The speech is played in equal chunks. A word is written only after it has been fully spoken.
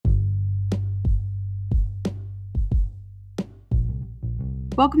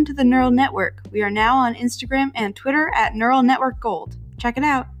Welcome to the Neural Network. We are now on Instagram and Twitter at Neural Network Gold. Check it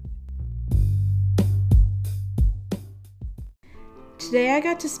out. Today I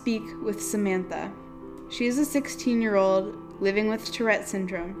got to speak with Samantha. She is a 16-year-old living with Tourette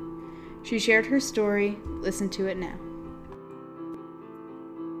syndrome. She shared her story. Listen to it now.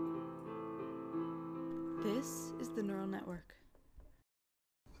 This is the Neural Network.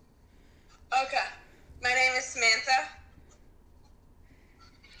 Okay. My name is Samantha.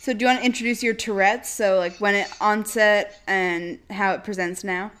 So do you want to introduce your Tourette's? So like when it onset and how it presents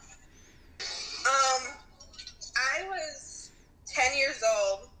now? I was 10 years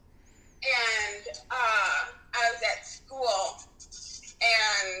old and I was at school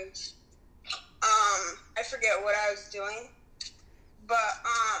and I forget what I was doing, but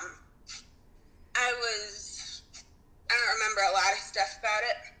I don't remember a lot of stuff about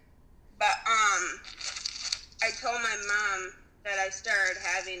it, but I told my mom that I started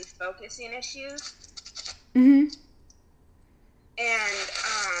having focusing issues. Mm-hmm. And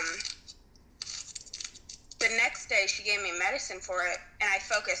the next day she gave me medicine for it and I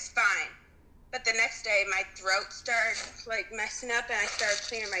focused fine. But the next day my throat started messing up and I started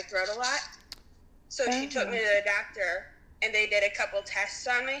clearing my throat a lot. So she took me to the doctor and they did a couple tests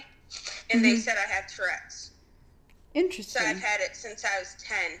on me and they said I have Tourette's. Interesting. So I've had it since I was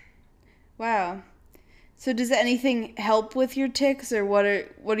 10. Wow. So does anything help with your tics, or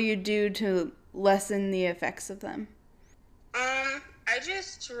what do you do to lessen the effects of them? I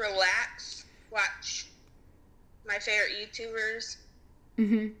just relax, watch my favorite YouTubers, put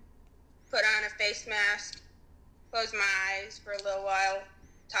on a face mask, close my eyes for a little while,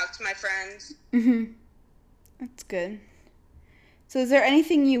 talk to my friends. That's good. So is there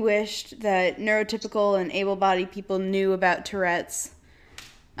anything you wished that neurotypical and able-bodied people knew about Tourette's?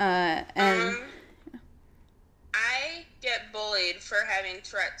 I get bullied for having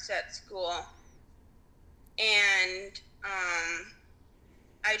Tourette's at school, and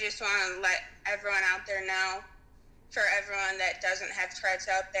I just want to let everyone out there know, for everyone that doesn't have Tourette's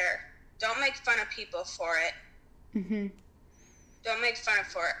out there, don't make fun of people for it. Don't make fun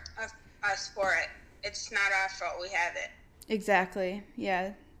of us for it. It's not our fault we have it. Exactly.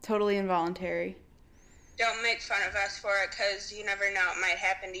 Yeah, totally involuntary. Don't make fun of us for it, because you never know, it might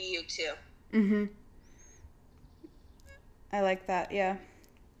happen to you too. I like that, yeah.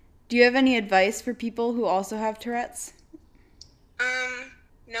 Do you have any advice for people who also have Tourette's?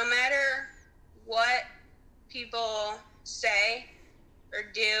 No matter what people say or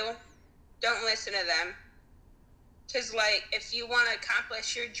do, don't listen to them. Because, if you want to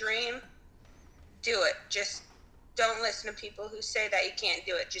accomplish your dream, do it. Just don't listen to people who say that you can't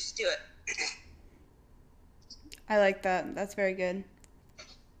do it. Just do it. I like that. That's very good.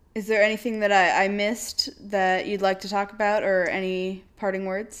 Is there anything that I missed that you'd like to talk about, or any parting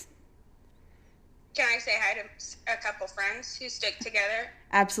words? Can I say hi to a couple friends who stick together?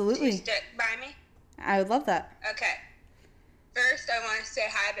 Absolutely. Who stick by me? I would love that. Okay. First, I want to say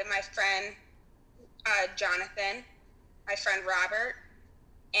hi to my friend Jonathan, my friend Robert,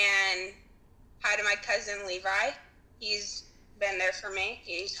 and hi to my cousin Levi. He's been there for me.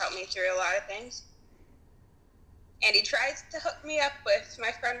 He's helped me through a lot of things. And he tries to hook me up with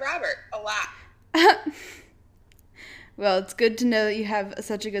my friend Robert a lot. Well, it's good to know that you have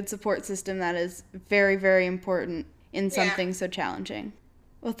such a good support system. That is very, very important in something so challenging.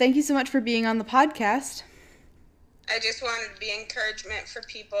 Well, thank you so much for being on the podcast. I just wanted to be encouragement for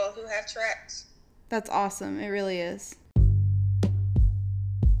people who have Tourette's. That's awesome. It really is.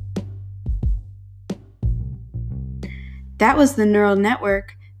 That was the Neural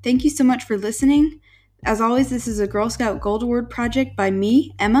Network. Thank you so much for listening. As always, this is a Girl Scout Gold Award project by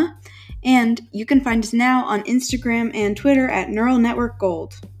me, Emma, and you can find us now on Instagram and Twitter at Neural Network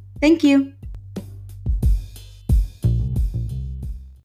Gold. Thank you.